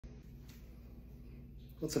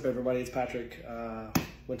What's up, everybody? It's Patrick.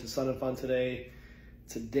 Went to Sun and Fun today.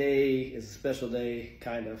 Today is a special day,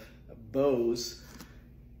 kind of. Bose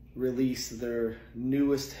released their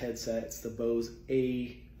newest headset. It's the Bose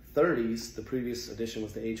A30’s. The previous edition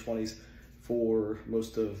was the A20’s for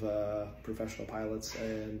most of professional pilots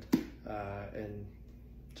and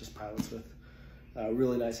just pilots with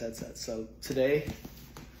really nice headsets. So today,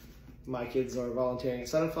 my kids are volunteering at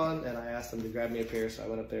Sun and Fun, and I asked them to grab me a pair, so I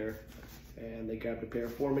went up there and they grabbed a pair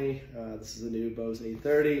for me. This is the new Bose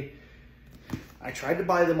A30. I tried to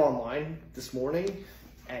buy them online this morning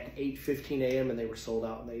at 8:15 a.m. and they were sold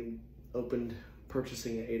out, and they opened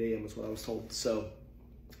purchasing at 8 a.m. is what I was told. So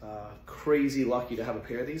crazy lucky to have a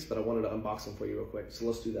pair of these, but I wanted to unbox them for you real quick. So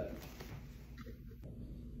let's do that.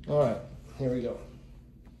 All right, here we go.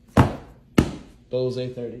 Bose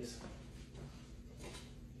A30’s.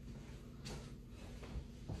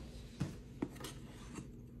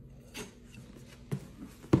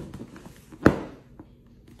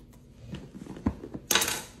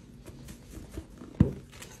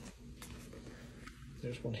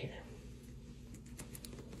 There's one here.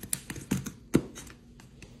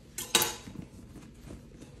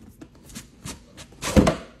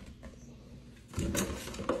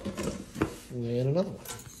 And another one.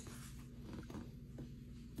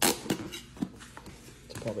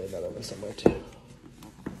 There's probably another one somewhere too.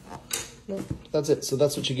 No, that's it. So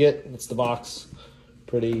that's what you get. It's the box.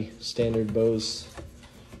 Pretty standard Bose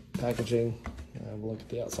packaging. Look at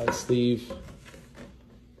the outside sleeve.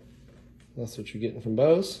 That's what you're getting from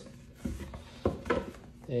Bose.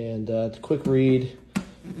 And quick read.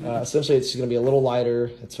 Essentially, it's going to be a little lighter.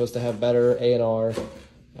 It's supposed to have better A&R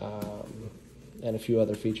and a few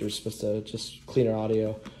other features. Supposed to just cleaner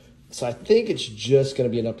audio. So I think it's just going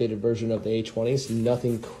to be an updated version of the A20’s.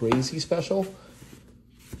 Nothing crazy special.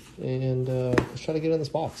 And let's try to get in this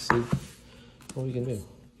box. See what we can do.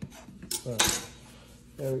 All right.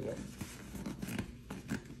 There we go.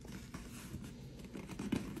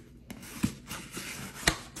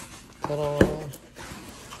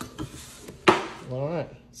 All right,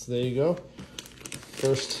 so there you go.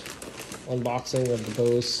 First unboxing of the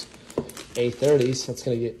Bose A30’s. That's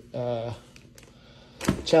gonna get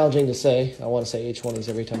challenging to say. I want to say A20’s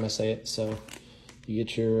every time I say it. So you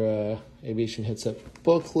get your aviation headset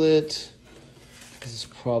booklet. This is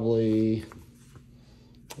probably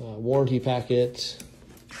a warranty packet,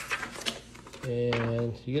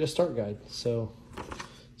 and you get a start guide. So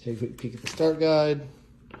take a quick peek at the start guide.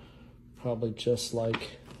 Probably just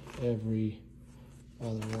like every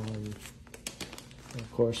other one. And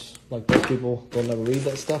of course, like most people, they'll never read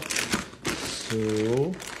that stuff.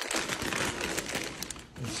 So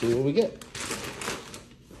let's see what we get.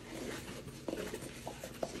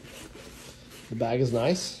 The bag is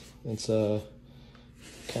nice. It's kind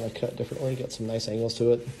of cut differently. Got some nice angles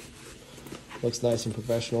to it. Looks nice and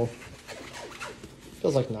professional.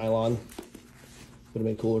 Feels like nylon. Would have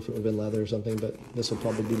been cooler if it would have been leather or something, but this will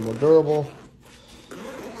probably be more durable.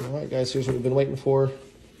 All right, guys, here's what we've been waiting for.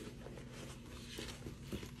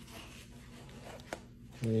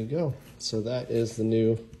 There you go. So that is the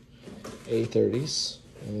new A30’s,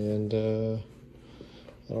 and I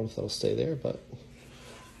don't know if that'll stay there, but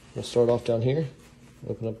we'll start off down here.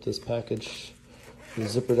 Open up this package, the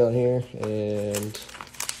zipper down here, and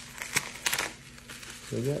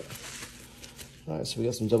there we go. All right, so we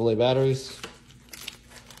got some AA batteries.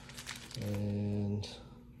 And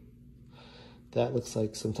that looks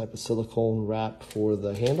like some type of silicone wrap for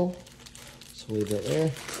the handle. So leave that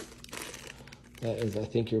there. That is, I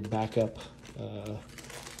think, your backup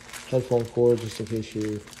headphone cord, just in case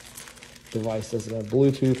your device doesn't have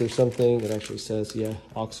Bluetooth or something. It actually says, yeah,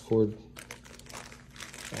 aux cord.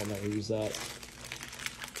 I'll never use that.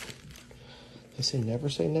 They say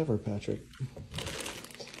never, Patrick.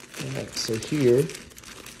 All right, so here,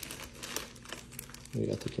 we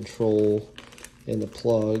got the control and the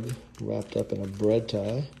plug wrapped up in a bread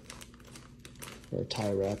tie, or a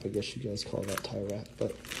tie wrap. I guess you guys call that tie wrap,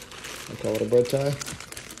 but I call it a bread tie.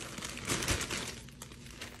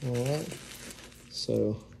 All right,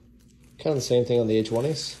 so kind of the same thing on the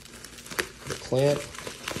A20’s. The clamp,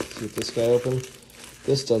 let's get this guy open.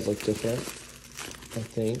 This does look different, I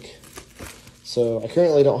think. So I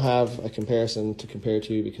currently don't have a comparison to compare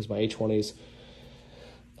to because my A20’s,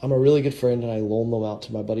 I'm a really good friend, and I loaned them out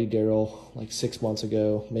to my buddy Daryl like 6 months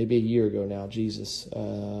ago, maybe a year ago now, Jesus.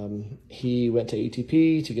 He went to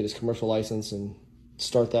ATP to get his commercial license and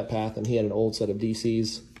start that path, and he had an old set of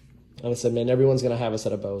DCs. And I said, man, everyone's going to have a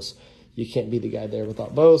set of Bose. You can't be the guy there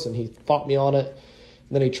without Bose, and he fought me on it. And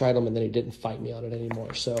then he tried them, and then he didn't fight me on it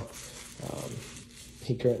anymore. So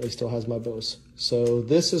he currently still has my Bose. So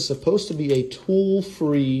this is supposed to be a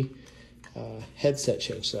tool-free headset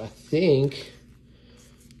change. So I think,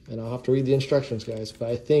 and I'll have to read the instructions, guys, but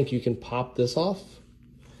I think you can pop this off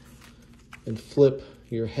and flip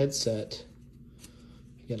your headset.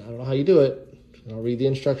 Again, I don't know how you do it. And I'll read the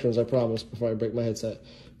instructions, I promise, before I break my headset.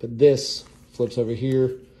 But this flips over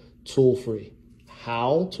here, tool-free.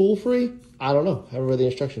 How tool-free? I don't know. I haven't read the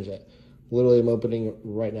instructions yet. Literally, I'm opening it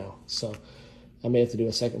right now. So I may have to do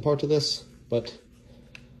a second part to this, but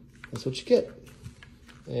that's what you get.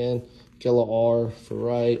 And get a little R for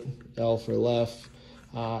right, L for left.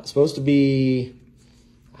 It's supposed to be,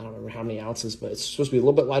 I don't remember how many ounces, but it's supposed to be a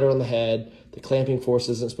little bit lighter on the head. The clamping force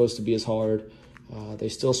isn't supposed to be as hard. They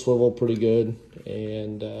still swivel pretty good,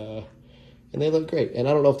 and they look great. And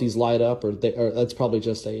I don't know if these light up, or that's probably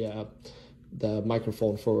just the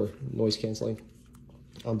microphone for noise canceling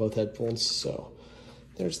on both headphones. So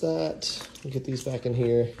there's that. We'll get these back in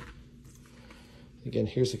here. Again,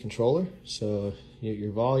 here's the controller. So you get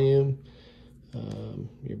your volume,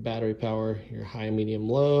 your battery power, your high, medium,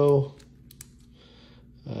 low,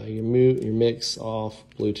 your mute, your mix, off,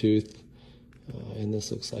 Bluetooth, and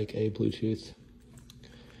this looks like a Bluetooth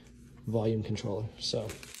volume controller. So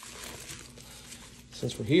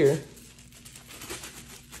since we're here,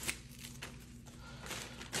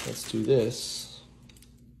 let's do this.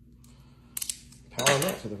 Power on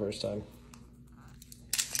that for the first time.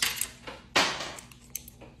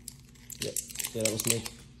 Yep, yeah, that was me.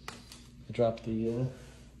 I dropped one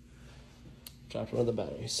of the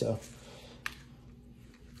batteries. So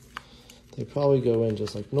they probably go in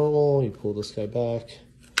just like normal. You pull this guy back.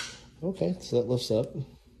 Okay, so that lifts up.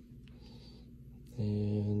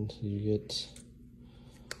 And you get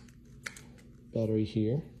battery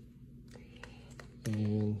here.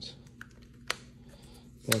 And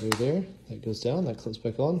battery there. That goes down. That clips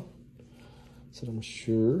back on. So I'm not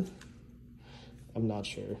sure.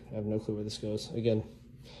 I have no clue where this goes. Again,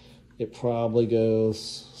 it probably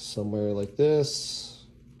goes somewhere like this.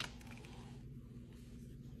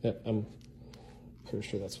 Yep, I'm pretty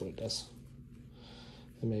sure that's what it does.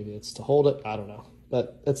 And maybe it's to hold it. I don't know.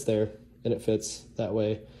 But it's there, and it fits that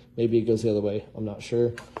way. Maybe it goes the other way. I'm not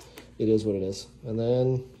sure. It is what it is. And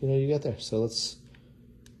then, you get there. So let's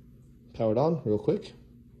power it on real quick.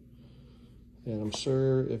 And I'm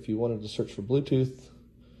sure if you wanted to search for Bluetooth,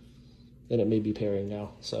 then it may be pairing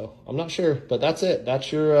now. So I'm not sure, but that's it.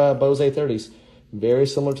 That's your Bose A30's. Very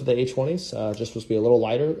similar to the A20's, just supposed to be a little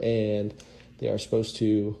lighter, and they are supposed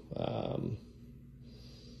to have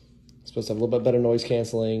a little bit better noise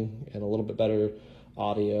canceling and a little bit better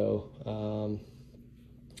audio.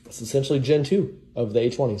 It's essentially Gen 2 of the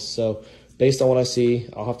A20's. So based on what I see,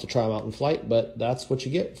 I'll have to try them out in flight, but that's what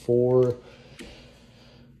you get for,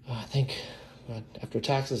 I think, after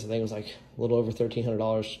taxes, I think it was like a little over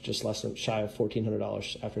 $1,300, just less than shy of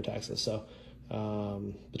 $1,400 after taxes. So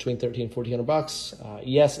between $1,300 and $1,400.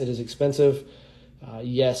 Yes, it is expensive.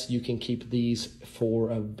 Yes, you can keep these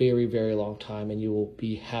for a very, very long time, and you will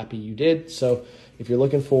be happy you did. So if you're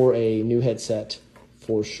looking for a new headset,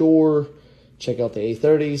 for sure, check out the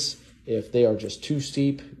A30's. If they are just too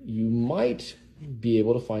steep, you might be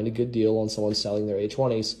able to find a good deal on someone selling their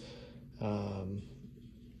A20's.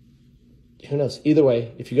 Who knows? Either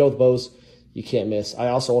way, if you go with Bose, you can't miss. I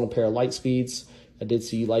also own a pair of Lightspeeds. I did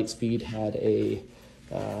see Lightspeed had a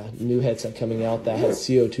new headset coming out that had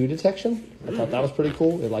CO2 detection. I thought that was pretty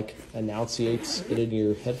cool. It like enunciates it in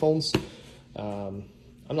your headphones. I'm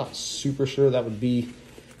not super sure that would be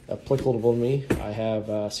applicable to me. I have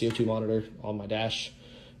a CO2 monitor on my dash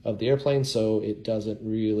of the airplane, so it doesn't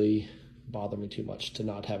really bother me too much to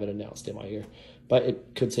not have it announced in my ear. But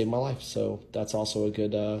it could save my life, so that's also a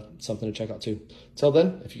good something to check out too. Till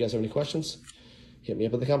then, if you guys have any questions, hit me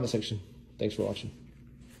up in the comment section. Thanks for watching.